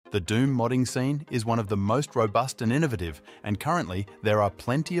The Doom modding scene is one of the most robust and innovative, and currently there are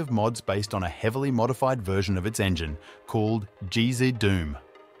plenty of mods based on a heavily modified version of its engine called GZDoom.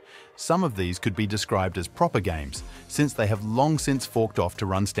 Some of these could be described as proper games, since they have long since forked off to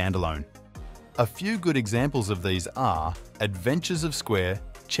run standalone. A few good examples of these are Adventures of Square,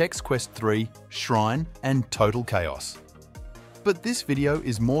 Chex Quest 3, Shrine, and Total Chaos. But this video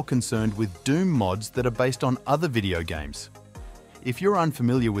is more concerned with Doom mods that are based on other video games. If you're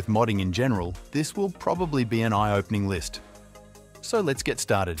unfamiliar with modding in general, this will probably be an eye-opening list. So let's get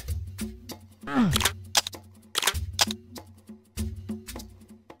started.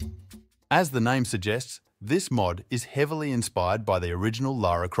 As the name suggests, this mod is heavily inspired by the original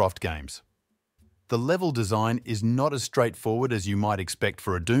Lara Croft games. The level design is not as straightforward as you might expect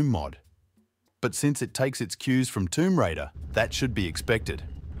for a Doom mod. But since it takes its cues from Tomb Raider, that should be expected.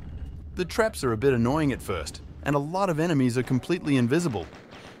 The traps are a bit annoying at first, and a lot of enemies are completely invisible.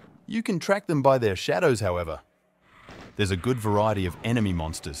 You can track them by their shadows, however. There's a good variety of enemy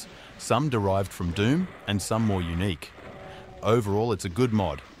monsters, some derived from Doom and some more unique. Overall, it's a good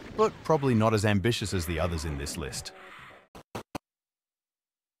mod, but probably not as ambitious as the others in this list.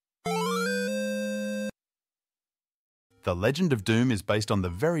 The Legend of Doom is based on the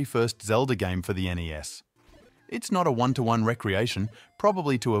very first Zelda game for the NES. It's not a one-to-one recreation,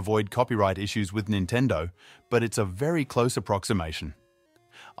 probably to avoid copyright issues with Nintendo, but it's a very close approximation.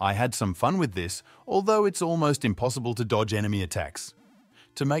 I had some fun with this, although it's almost impossible to dodge enemy attacks.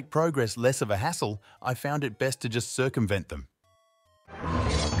 To make progress less of a hassle, I found it best to just circumvent them.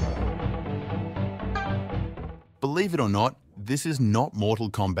 Believe it or not, this is not Mortal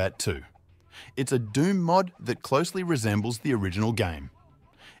Kombat 2. It's a Doom mod that closely resembles the original game.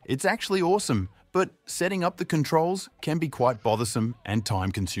 It's actually awesome, but setting up the controls can be quite bothersome and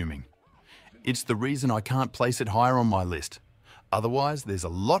time-consuming. It's the reason I can't place it higher on my list. Otherwise, there's a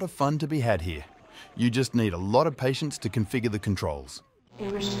lot of fun to be had here. You just need a lot of patience to configure the controls.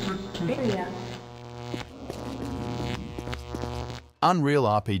 Unreal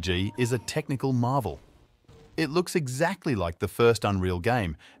RPG is a technical marvel. It looks exactly like the first Unreal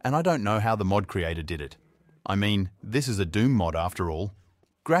game, and I don't know how the mod creator did it. I mean, this is a Doom mod after all.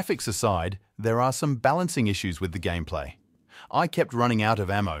 Graphics aside, there are some balancing issues with the gameplay. I kept running out of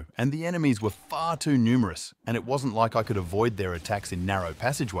ammo, and the enemies were far too numerous, and it wasn't like I could avoid their attacks in narrow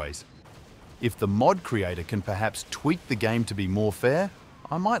passageways. If the mod creator can perhaps tweak the game to be more fair,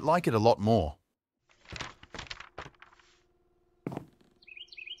 I might like it a lot more.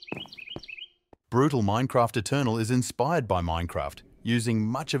 Brutal Minecraft Eternal is inspired by Minecraft, using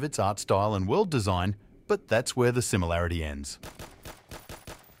much of its art style and world design, but that's where the similarity ends.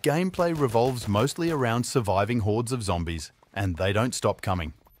 Gameplay revolves mostly around surviving hordes of zombies, and they don't stop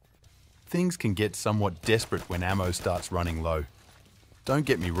coming. Things can get somewhat desperate when ammo starts running low. Don't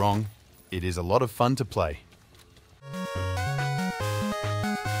get me wrong, it is a lot of fun to play.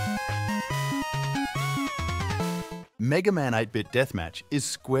 Mega Man 8-Bit Deathmatch is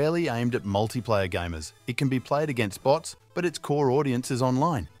squarely aimed at multiplayer gamers. It can be played against bots, but its core audience is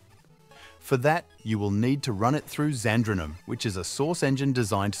online. For that, you will need to run it through GZDoom, which is a source engine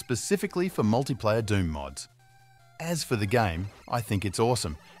designed specifically for multiplayer Doom mods. As for the game, I think it's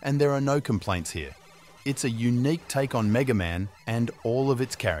awesome, and there are no complaints here. It's a unique take on Mega Man and all of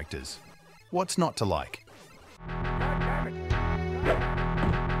its characters. What's not to like?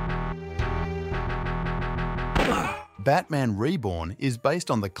 Batman Reborn is based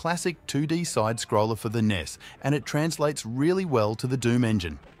on the classic 2D side-scroller for the NES, and it translates really well to the Doom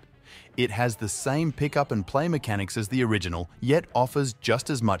engine. It has the same pick-up and play mechanics as the original, yet offers just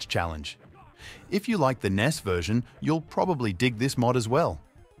as much challenge. If you like the NES version, you'll probably dig this mod as well.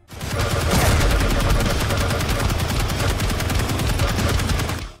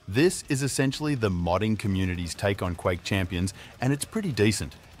 This is essentially the modding community's take on Quake Champions, and it's pretty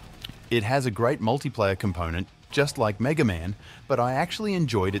decent. It has a great multiplayer component, just like Mega Man, but I actually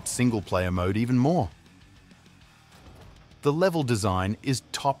enjoyed its single-player mode even more. The level design is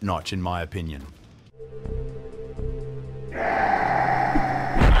top-notch in my opinion.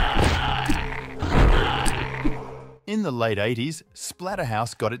 In the late 80s,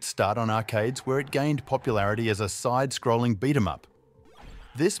 Splatterhouse got its start on arcades where it gained popularity as a side-scrolling beat-em-up.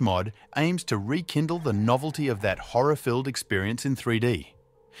 This mod aims to rekindle the novelty of that horror-filled experience in 3D.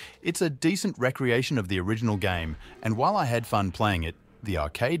 It's a decent recreation of the original game, and while I had fun playing it, the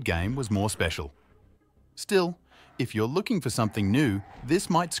arcade game was more special. Still, if you're looking for something new, this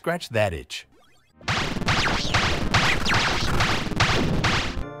might scratch that itch.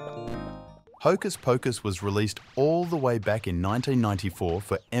 Hocus Pocus was released all the way back in 1994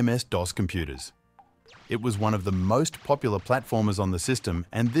 for MS-DOS computers. It was one of the most popular platformers on the system,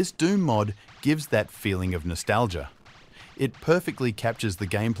 and this Doom mod gives that feeling of nostalgia. It perfectly captures the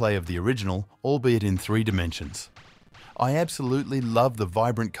gameplay of the original, albeit in 3 dimensions. I absolutely love the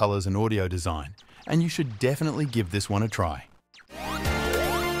vibrant colours and audio design, and you should definitely give this one a try.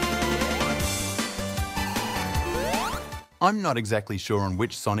 I'm not exactly sure on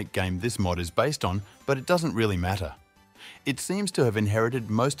which Sonic game this mod is based on, but it doesn't really matter. It seems to have inherited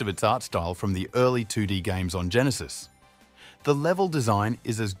most of its art style from the early 2D games on Genesis. The level design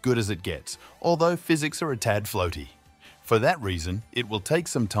is as good as it gets, although physics are a tad floaty. For that reason, it will take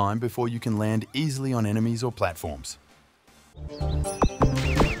some time before you can land easily on enemies or platforms.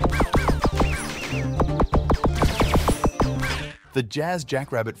 The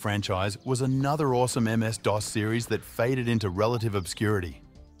Jackrabbit franchise was another awesome MS-DOS series that faded into relative obscurity.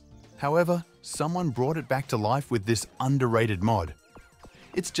 However, someone brought it back to life with this underrated mod.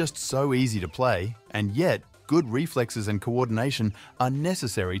 It's just so easy to play, and yet good reflexes and coordination are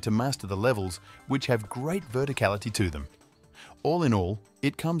necessary to master the levels, which have great verticality to them. All in all,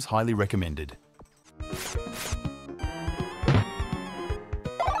 it comes highly recommended.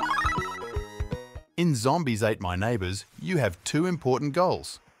 In Zombies Ate My Neighbors, you have 2 important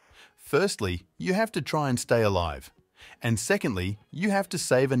goals. Firstly, you have to try and stay alive. And secondly, you have to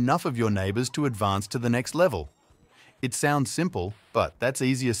save enough of your neighbors to advance to the next level. It sounds simple, but that's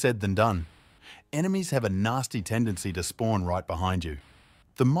easier said than done. Enemies have a nasty tendency to spawn right behind you.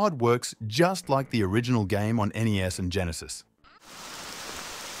 The mod works just like the original game on NES and Genesis.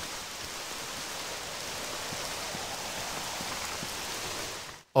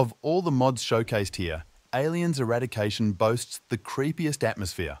 Of all the mods showcased here, Alien's Eradication boasts the creepiest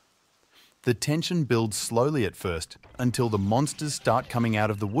atmosphere. The tension builds slowly at first, until the monsters start coming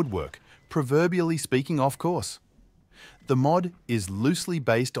out of the woodwork, proverbially speaking off course. The mod is loosely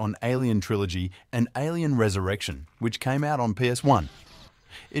based on Alien Trilogy and Alien Resurrection, which came out on PS1.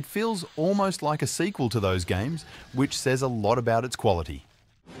 It feels almost like a sequel to those games, which says a lot about its quality.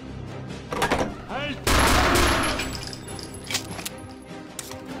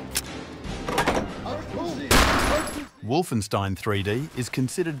 Wolfenstein 3D is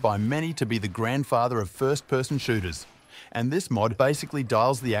considered by many to be the grandfather of first-person shooters, and this mod basically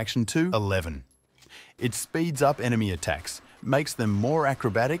dials the action to 11. It speeds up enemy attacks, makes them more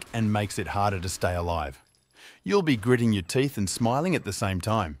acrobatic, and makes it harder to stay alive. You'll be gritting your teeth and smiling at the same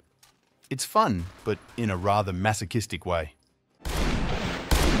time. It's fun, but in a rather masochistic way.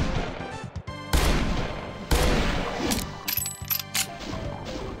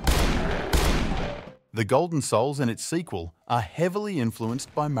 The Golden Souls and its sequel are heavily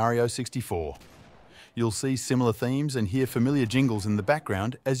influenced by Mario 64. You'll see similar themes and hear familiar jingles in the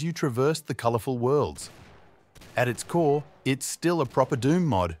background as you traverse the colourful worlds. At its core, it's still a proper Doom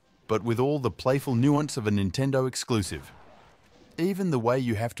mod, but with all the playful nuance of a Nintendo exclusive. Even the way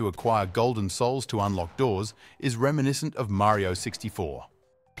you have to acquire Golden Souls to unlock doors is reminiscent of Mario 64.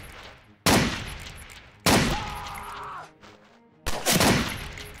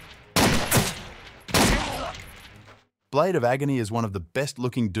 Blade of Agony is one of the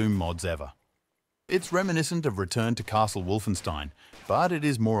best-looking Doom mods ever. It's reminiscent of Return to Castle Wolfenstein, but it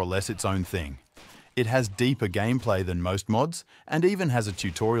is more or less its own thing. It has deeper gameplay than most mods, and even has a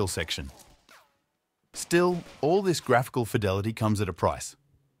tutorial section. Still, all this graphical fidelity comes at a price.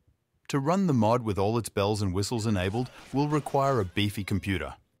 To run the mod with all its bells and whistles enabled will require a beefy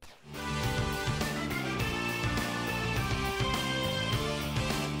computer.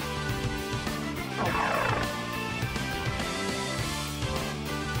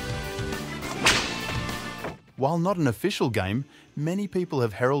 While not an official game, many people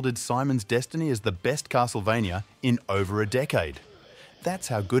have heralded Simon's Destiny as the best Castlevania in over a decade. That's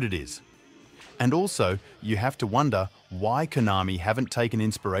how good it is. And also, you have to wonder why Konami haven't taken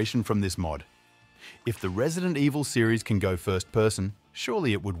inspiration from this mod. If the Resident Evil series can go first person,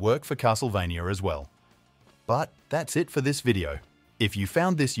 surely it would work for Castlevania as well. But that's it for this video. If you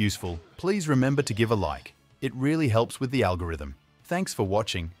found this useful, please remember to give a like. It really helps with the algorithm. Thanks for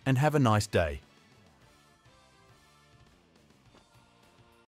watching and have a nice day.